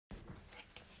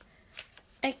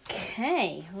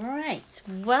Okay, right.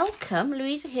 Welcome.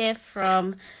 Louisa here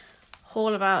from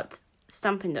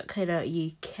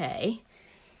allaboutstamping.co.uk.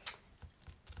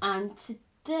 And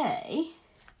today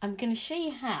I'm going to show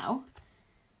you how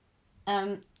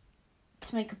to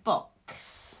make a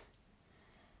box.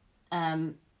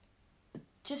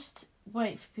 Just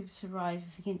wait for people to arrive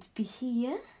if they're going to be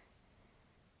here.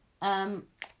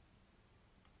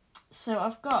 So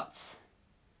I've got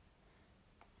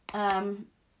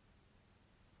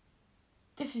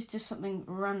this is just something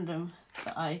random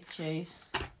that I chose.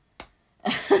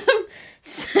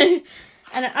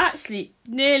 And it actually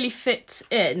nearly fits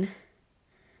in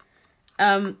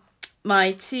my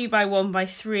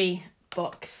 2x1x3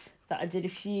 box that I did a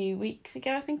few weeks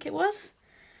ago, I think it was.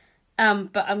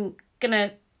 But I'm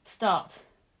gonna start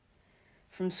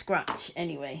from scratch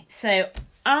anyway. So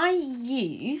I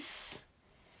use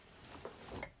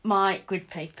my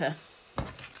grid paper.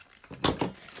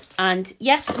 And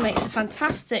yes, it makes a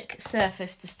fantastic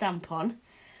surface to stamp on,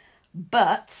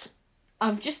 but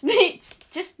I'm just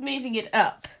moving it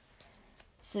up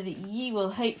so that you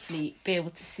will hopefully be able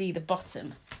to see the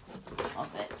bottom of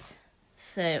it.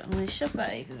 So I'm going to shove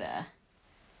that over there.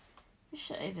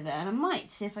 Shove it over there, and I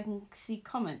might see if I can see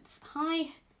comments. Hi.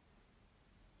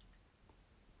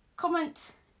 Comment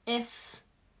if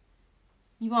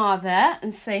you are there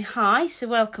and say hi. So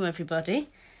welcome everybody.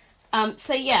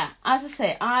 So yeah, as I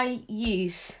say, I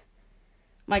use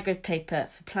my grid paper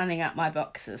for planning out my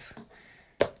boxes.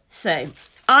 So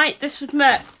this would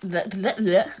work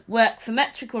for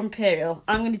metric or imperial.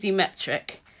 I'm going to do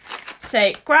metric.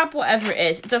 So grab whatever it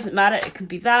is. It doesn't matter. It can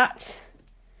be that.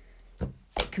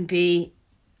 It can be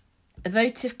a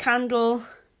votive candle.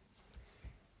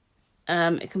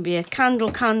 It can be a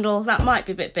candle. That might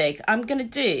be a bit big.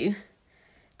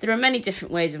 There are many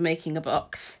different ways of making a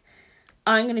box.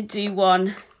 I'm going to do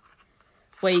one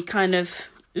where you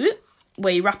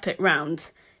where you wrap it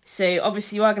round. So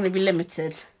obviously you are going to be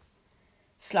limited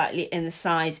slightly in the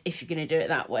size if you're going to do it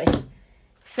that way.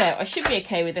 So I should be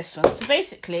okay with this one. So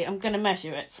basically I'm going to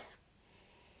measure it.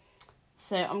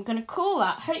 So I'm going to call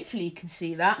that, hopefully you can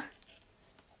see that.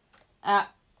 Hopefully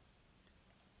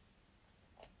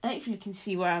you can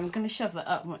see where I'm going to shove that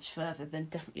up much further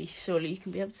than surely you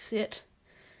can be able to see it.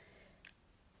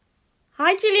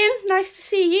 Hi Gillian, nice to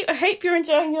see you. I hope you're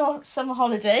enjoying your summer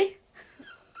holiday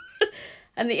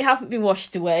and that you haven't been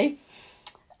washed away.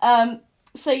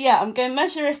 So yeah, I'm going to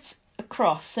measure it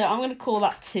across. So I'm going to call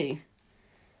that 2.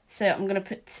 So I'm going to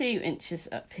put 2 inches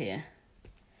up here.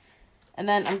 And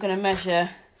then I'm going to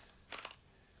measure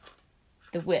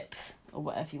the width, or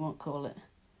whatever you want to call it.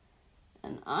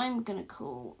 And I'm going to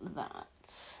call that...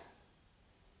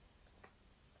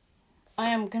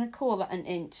 I am going to call that 1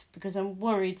 inch because I'm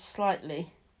worried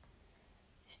slightly.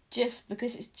 It's just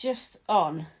because it's just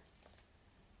on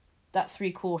that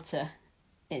 3/4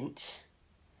 inch.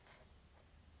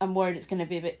 I'm worried it's going to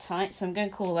be a bit tight, so I'm going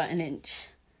to call that 1 inch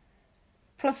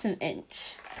plus 1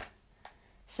 inch.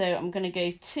 So I'm going to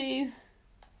go 2,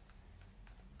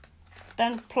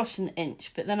 then plus 1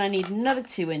 inch, but then I need another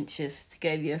 2 inches to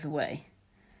go the other way.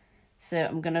 So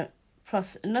I'm going to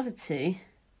plus another 2.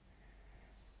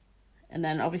 And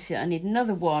then obviously I need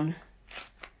another 1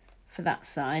 for that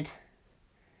side.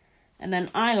 And then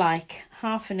I like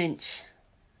 1/2 inch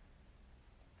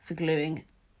for gluing.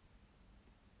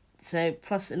 So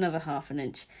plus another 1/2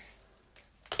 inch.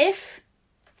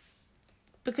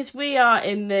 Because we are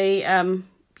in the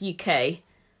UK,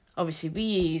 obviously we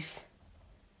use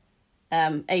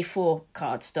A4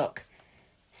 cardstock.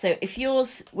 So if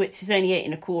yours, which is only 8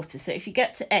 1/4, so if you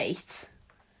get to 8,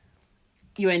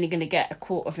 you're only going to get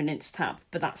 1/4 inch tab,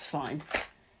 but that's fine.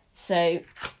 So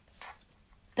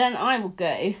then I'll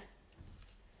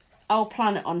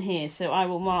plan it on here. So I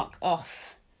will mark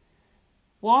off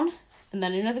 1, and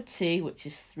then another 2, which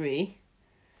is 3,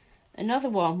 another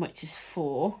 1, which is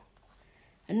 4,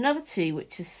 another 2,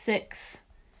 which is 6,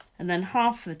 and then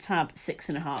half of the tab, 6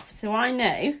 1/2. So I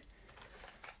know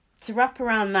to wrap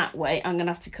around that way, I'm going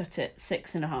to have to cut it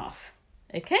 6 1/2.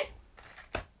 Okay?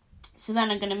 So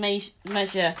then I'm going to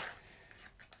measure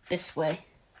this way.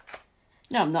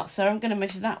 No, I'm not, so I'm going to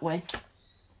measure that way.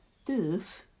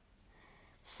 Doof.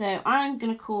 So I'm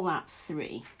going to call that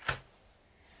 3.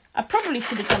 I probably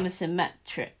should have done this in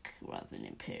metric rather than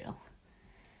imperial.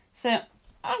 So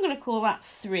I'm going to call that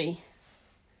 3.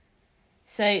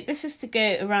 So this is to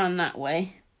go around that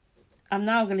way. I'm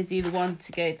now going to do the one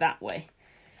to go that way.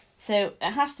 So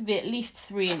it has to be at least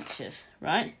 3 inches,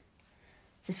 right?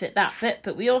 To fit that bit,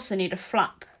 but we also need a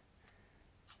flap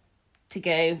to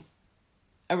go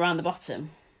around the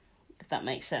bottom, if that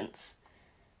makes sense.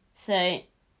 So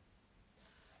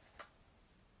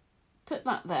put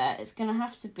that there. It's going to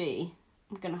have to be,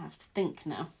 I'm going to have to think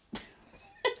now.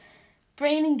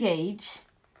 Brain engage.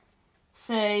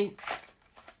 So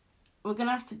we're going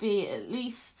to have to be at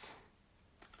least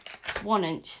 1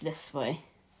 inch this way.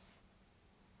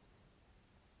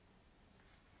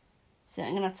 So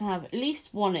I'm going to have at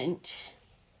least 1 inch.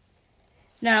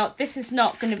 Now, this is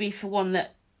not going to be for one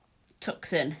that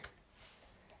tucks in.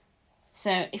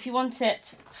 So if you want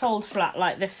it fold flat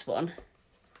like this one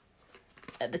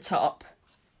at the top,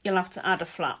 you'll have to add a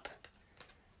flap,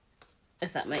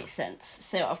 if that makes sense.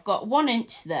 So I've got 1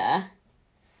 inch there.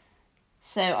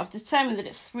 So I've determined that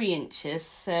it's 3 inches.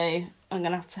 So I'm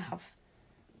going to have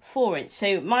 4 inch.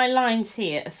 So my lines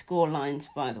here are score lines,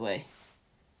 by the way.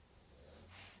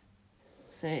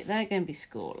 So they're going to be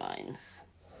score lines.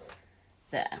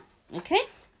 There. Okay.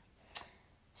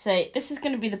 So this is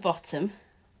going to be the bottom.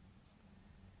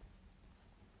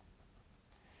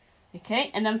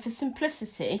 Okay, and then for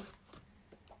simplicity,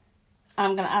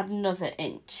 I'm going to add another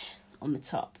inch on the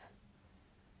top,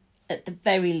 at the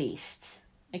very least,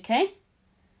 okay?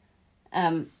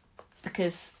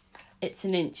 Because it's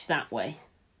an inch that way.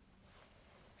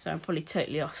 So I'm probably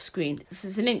totally off screen. This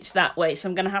is an inch that way, so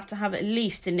I'm going to have at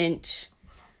least an inch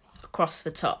across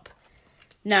the top.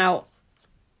 Now,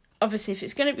 obviously, if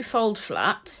it's going to be fold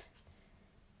flat,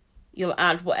 you'll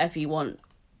add whatever you want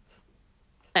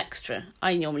extra.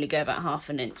 I normally go about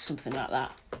 1/2 inch, something like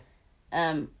that.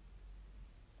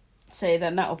 So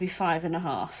then that will be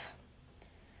 5.5.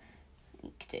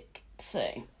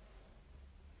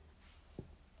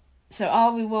 So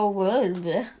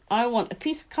I want a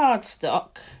piece of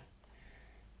cardstock,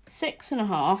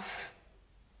 6.5.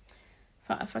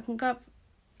 If I can grab,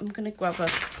 I'm going to grab a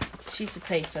sheet of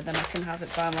paper, then I can have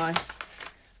it by my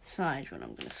side when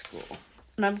I'm going to score.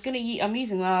 And I'm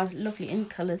using our lovely ink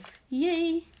colours.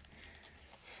 Yay!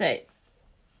 So,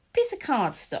 piece of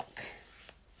cardstock.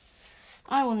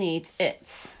 I will need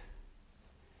it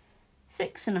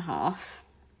 6.5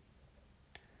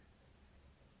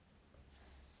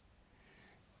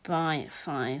 by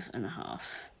 5.5.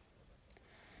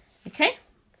 Okay?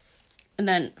 And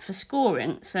then for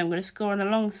scoring, so I'm going to score on the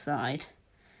long side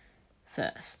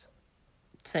first.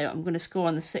 So I'm going to score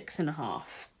on the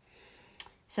 6.5.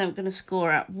 So I'm going to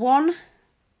score at 1,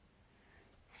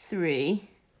 3,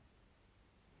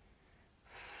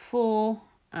 4,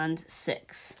 and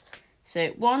 6. So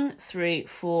 1, 3,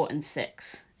 4, and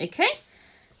 6. Okay?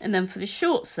 And then for the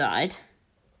short side,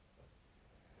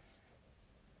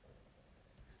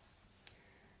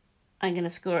 I'm going to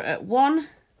score at 1,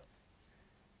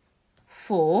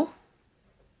 4.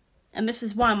 And this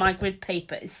is why my grid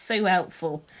paper is so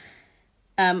helpful.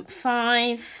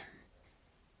 5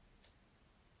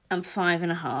 and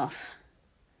 5.5.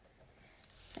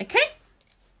 Okay?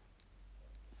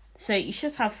 So you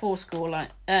should have 4 score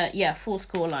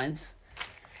lines.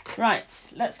 Right,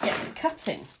 let's get to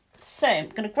cutting. So I'm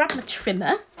going to grab my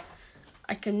trimmer.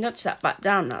 I can nudge that back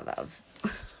down now that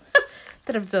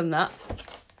I've done that.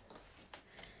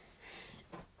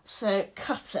 So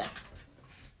cutter.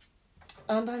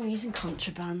 And I'm using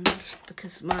contraband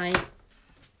because my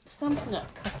Stampin'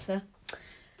 Up cutter,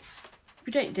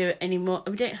 we don't do it anymore.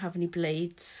 We don't have any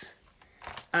blades.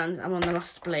 And I'm on the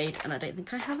last blade and I don't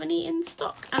think I have any in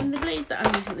stock. And the blade that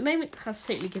I'm using at the moment has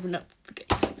totally given up the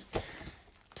ghost.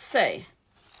 So,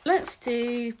 let's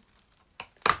do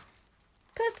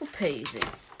Purple Posy.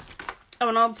 Oh,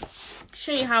 and I'll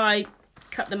show you how I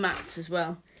cut the mats as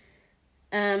well.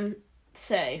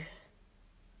 So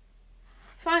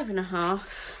 5.5,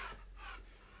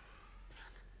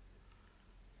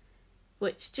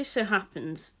 which just so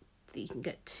happens that you can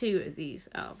get 2 of these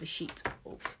out of a sheet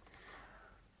of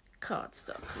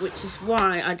cardstock, which is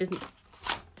why I didn't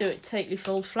do it totally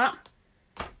fold flat,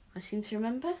 I seem to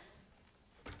remember.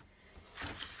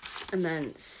 And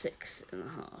then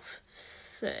 6.5.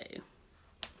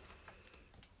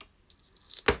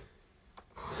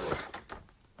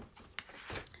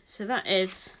 So that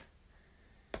is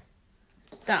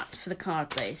that for the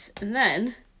card base. And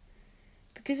then,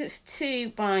 because it's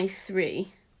 2 by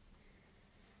 3,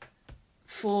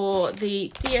 for the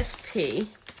DSP,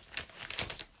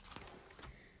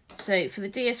 so for the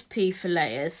DSP for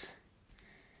layers,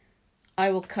 I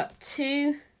will cut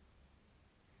 2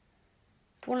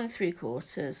 1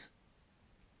 3/4,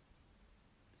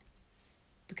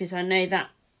 because I know that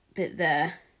bit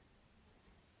there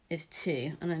is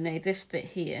 2 and I know this bit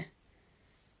here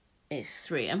is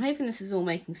 3. I'm hoping this is all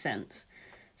making sense.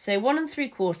 So 1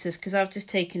 3/4, because I've just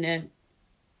taken a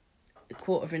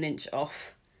 1/4 of an inch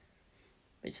off,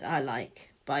 which I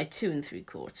like, by 2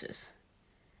 3/4.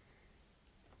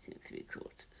 2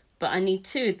 3/4. but I need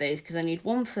 2 of those because I need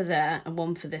 1 for there and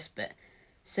 1 for this bit.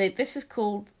 So this is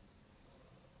called,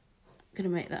 I'm going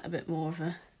to make that a bit more of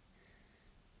a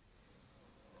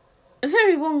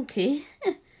very wonky.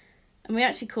 And we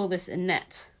actually call this a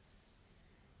net,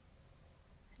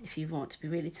 if you want to be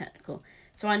really technical.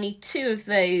 So I need 2 of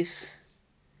those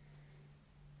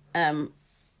 1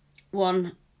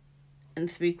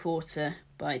 3/4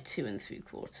 by 2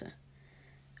 3/4.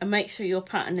 And make sure your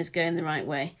pattern is going the right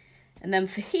way. And then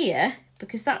for here,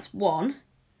 because that's 1,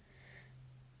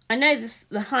 I know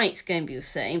the height's going to be the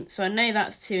same, so I know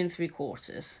that's 2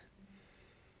 3/4.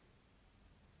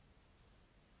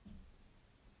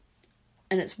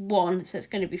 And it's 1, so it's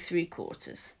going to be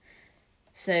 3/4.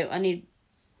 So I need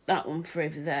that one for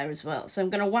over there as well. So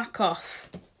I'm going to whack off.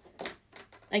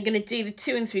 I'm going to do the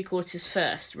 2 3/4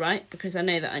 first, right? Because I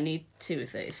know that I need 2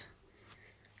 of those.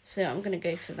 So I'm going to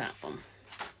go for that one.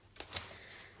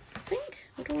 I think,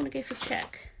 what do I want to go for?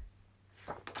 Check.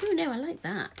 Oh no, I like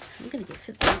that. I'm going to go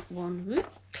for that one. Whoop,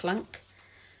 clunk.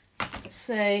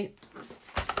 So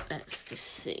let's just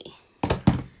see.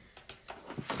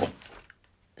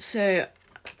 So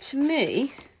to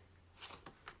me,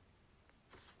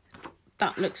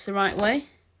 that looks the right way.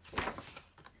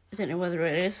 I don't know whether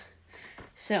it is.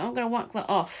 So I'm going to whack that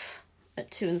off at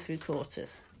 2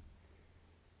 3/4.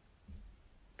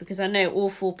 Because I know all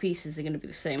 4 pieces are going to be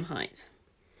the same height.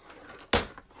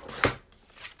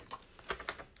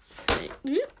 So,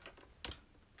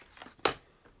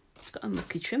 got a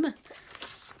mucky trimmer.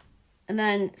 And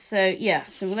then, so yeah,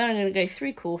 so then I'm going to go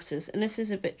 3/4, and this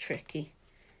is a bit tricky.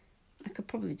 I could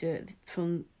probably do it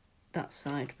from that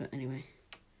side, but anyway.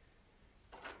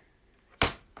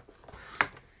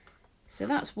 So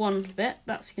that's one bit,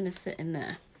 that's going to sit in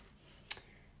there.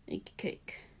 Egg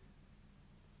cake.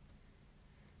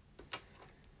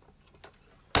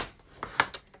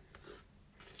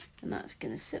 And that's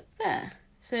going to sit there.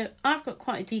 So I've got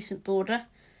quite a decent border.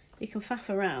 You can faff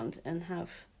around and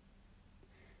have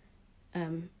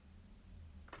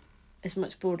as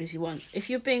much border as you want. If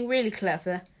you're being really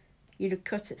clever, you'd have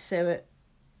cut it so it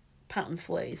pattern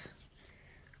flows.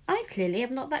 I clearly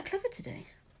am not that clever today.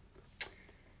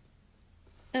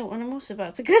 Oh, and I'm also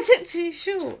about to cut it too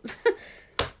short.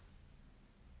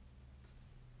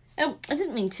 Oh, I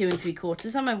didn't mean 2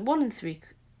 3/4. I meant 1 3.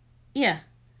 Yeah.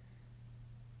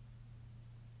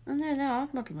 Oh, no,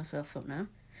 I've muddled myself up now.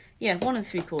 Yeah, 1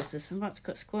 3/4. I'm about to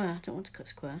cut square. I don't want to cut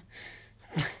square.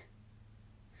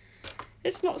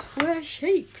 It's not square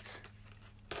shaped.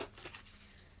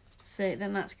 So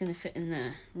then that's going to fit in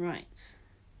there. Right. It's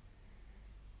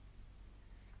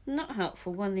not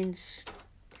helpful when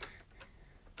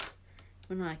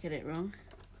I get it wrong.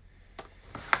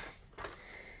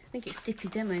 I think it's Dippy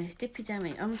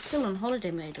Demo. I'm still on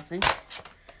holiday mode, I think.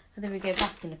 And then we go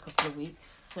back in a couple of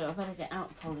weeks. So I better get out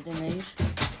of holiday mode.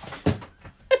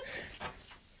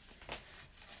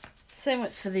 So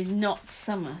much for the not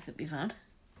summer that we've had.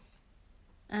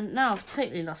 And now I've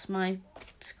totally lost my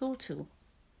score tool.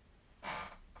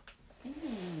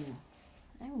 Ooh.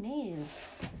 Oh no.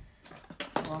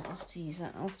 Well, I'll have to use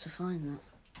that. I'll have to find that.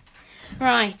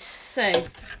 Right, so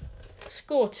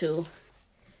score tool.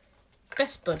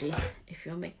 Best buddy if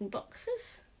you're making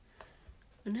boxes.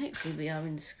 And hopefully we are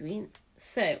in the screen.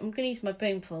 So I'm going to use my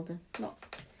bone folder.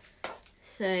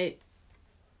 So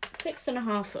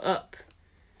 6.5 up.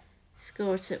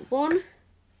 Score it at 1,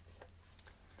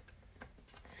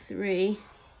 3,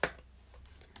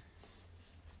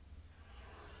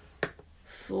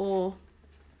 4,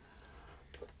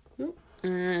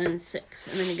 and 6.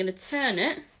 And then you're going to turn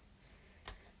it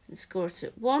and score it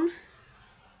at 1,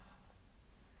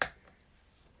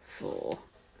 4.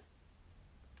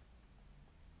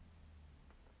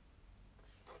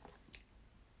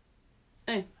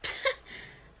 Oh.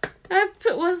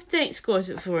 Well, don't score it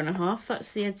at 4.5.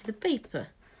 That's the edge of the paper.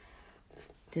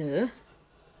 Duh.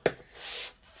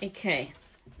 Okay.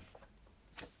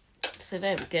 So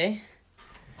there we go.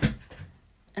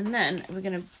 And then we're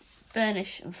going to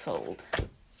burnish and fold.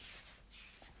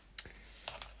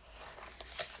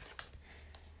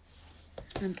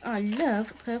 And I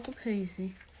love Purple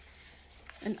Posy.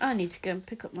 And I need to go and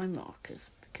pick up my markers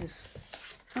because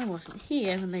I wasn't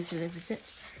here when they delivered it.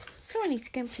 So I need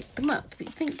to go and pick them up. But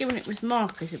you'd think given it was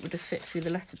markers it would have fit through the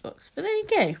letterbox. But there you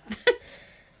go.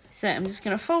 So I'm just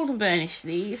going to fold and burnish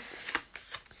these.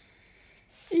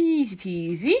 Easy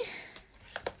peasy.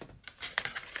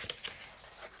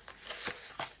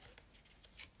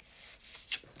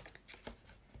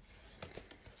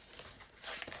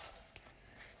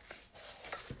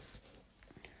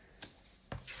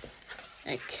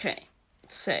 Okay,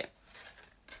 so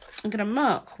I'm going to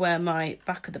mark where my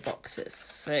back of the box is.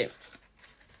 So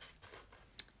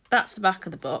that's the back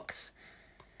of the box.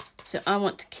 So I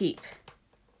want to keep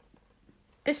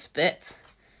this bit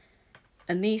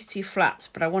and these two flaps,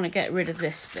 but I want to get rid of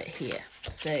this bit here.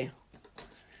 So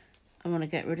I want to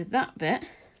get rid of that bit.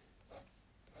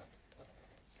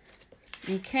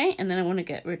 Okay, and then I want to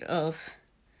get rid of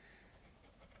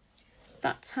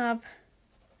that tab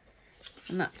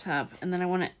and that tab, and then I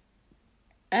want to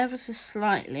ever so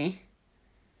slightly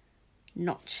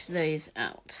notch those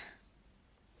out.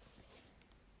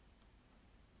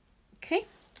 Okay,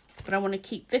 but I want to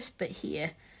keep this bit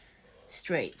here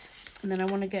straight, and then I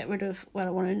want to get rid of, well,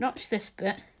 I want to notch this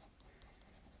bit,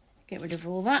 get rid of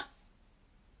all that,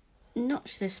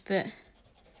 notch this bit,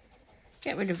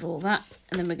 get rid of all that,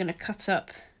 and then we're going to cut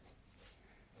up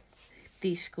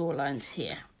these score lines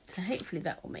here. So hopefully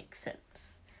that will make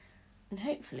sense. And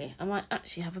hopefully I might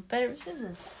actually have a pair of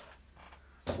scissors.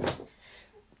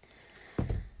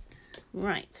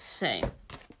 Right, so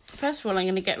first of all I'm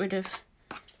going to get rid of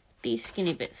these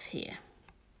skinny bits here.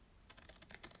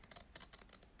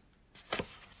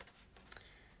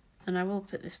 And I will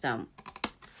put this down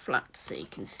flat so you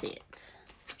can see it.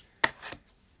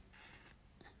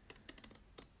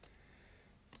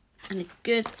 And a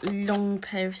good long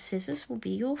pair of scissors will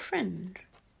be your friend.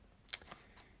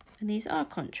 And these are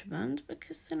contraband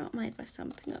because they're not made by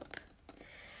Stampin' Up.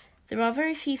 There are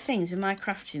very few things in my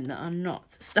craft room that are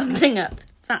not Stampin' Up.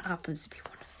 That happens to be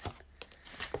one of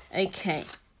them. Okay.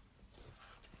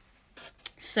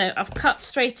 So I've cut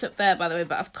straight up there, by the way,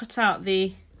 but I've cut out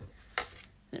the, I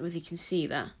don't know if you can see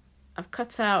that. I've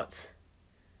cut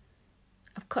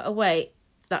away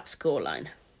that score line.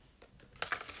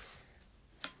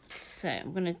 So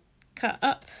I'm going to cut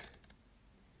up.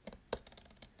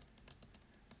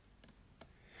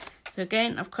 So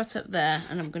again, I've cut up there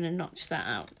and I'm going to notch that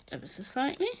out ever so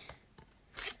slightly.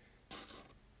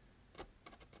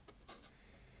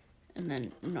 And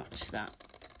then notch that.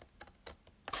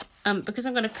 Because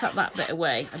I'm going to cut that bit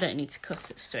away, I don't need to cut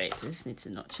it straight. I just need to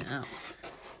notch it out.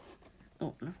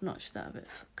 Oh, and I've notched that a bit,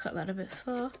 cut that a bit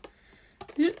far.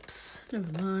 Oops,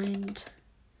 never mind.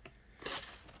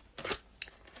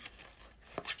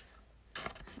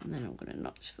 And then I'm going to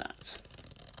notch that.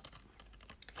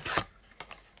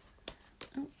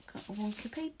 Oh, got a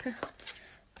wonky paper.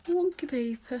 Wonky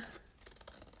paper.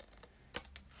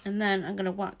 And then I'm going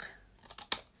to whack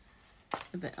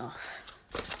a bit off.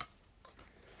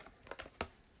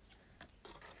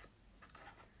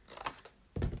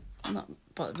 I'm not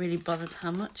really bothered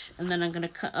how much. And then I'm going to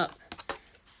cut up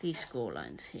these score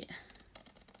lines here.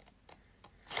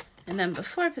 And then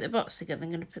before I put the box together, I'm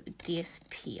going to put the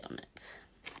DSP on it.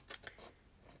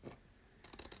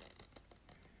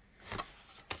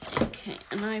 Okay,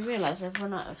 and I realise I've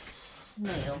run out of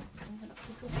snail, so I'm going to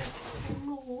pick up some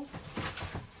more.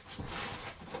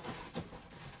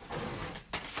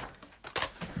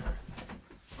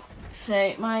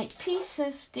 So my piece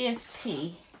of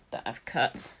DSP that I've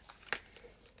cut,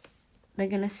 they're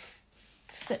going to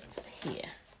sit here.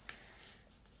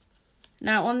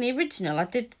 Now on the original I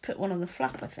did put one on the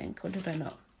flap, I think, or did I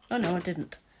not? Oh no, I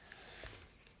didn't.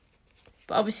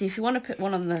 But obviously if you want to put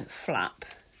one on the flap,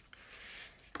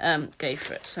 go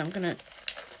for it. So I'm going to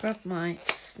grab my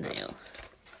snail,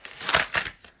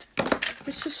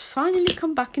 which has finally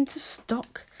come back into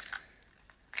stock,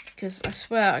 because I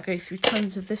swear I go through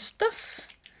tons of this stuff.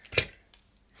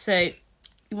 So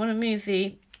you want to move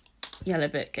the yellow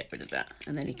bit, get rid of that,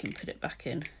 and then you can put it back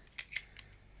in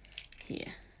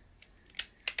here,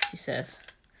 she says.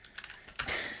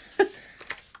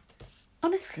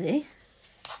 Honestly,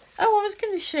 oh, I was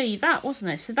going to show you that,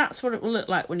 wasn't I? So that's what it will look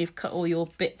like when you've cut all your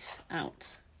bits out.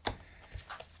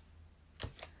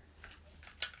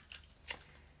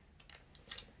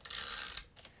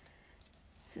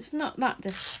 So it's not that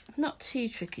not too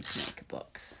tricky to make a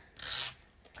box.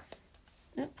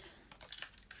 Oops.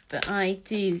 But I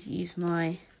do use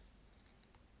my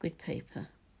grid paper.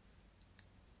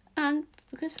 And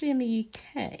because we're in the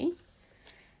UK,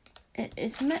 it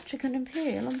is metric and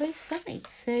imperial on both sides,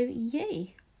 so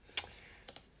yay.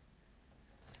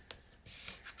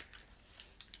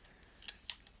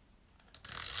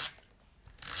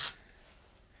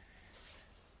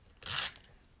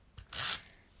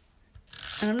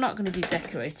 And I'm not going to do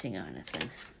decorating or anything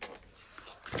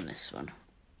on this one.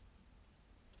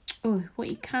 Oh, what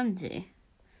you can do,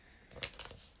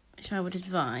 which I would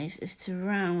advise, is to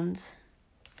round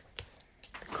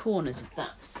the corners of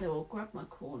that. So I'll grab my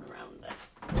corner rounder.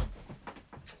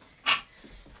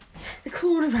 The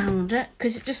corner rounder,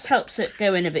 because it just helps it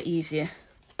go in a bit easier.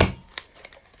 And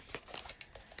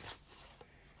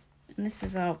this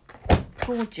is our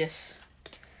gorgeous,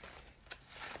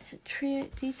 it's a trio,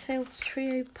 detailed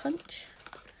trio punch.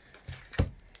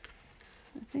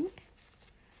 think.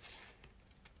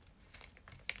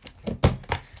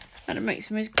 And it makes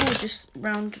the most gorgeous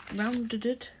rounded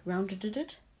it.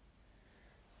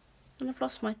 And I've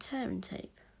lost my tearing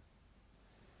tape.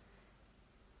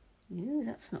 Ooh,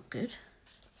 that's not good.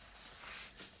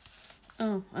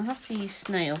 Oh, I'll have to use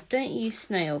snail. Don't use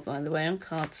snail, by the way, on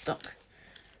cardstock.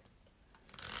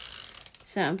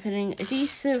 So I'm putting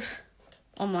adhesive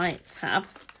on my tab.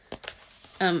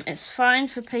 It's fine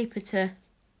for paper to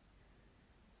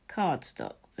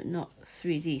cardstock, but not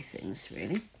 3D things,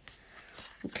 really.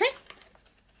 Okay,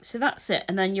 so that's it.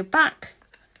 And then your back,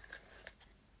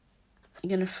 you're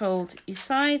going to fold your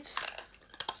sides,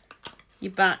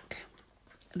 your back,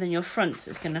 and then your front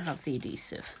is going to have the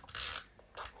adhesive.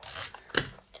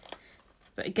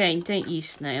 But again, don't use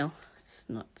snail. It's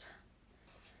not.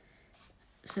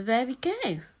 So there we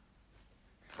go.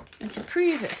 And to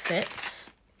prove it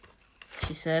fits,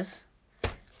 she says,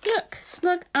 look,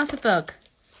 snug as a bug.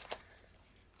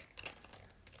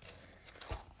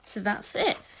 So that's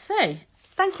it. So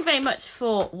thank you very much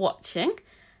for watching.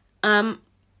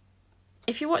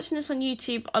 If you're watching this on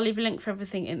YouTube, I'll leave a link for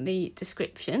everything in the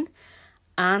description.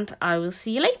 And I will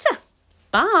see you later.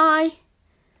 Bye.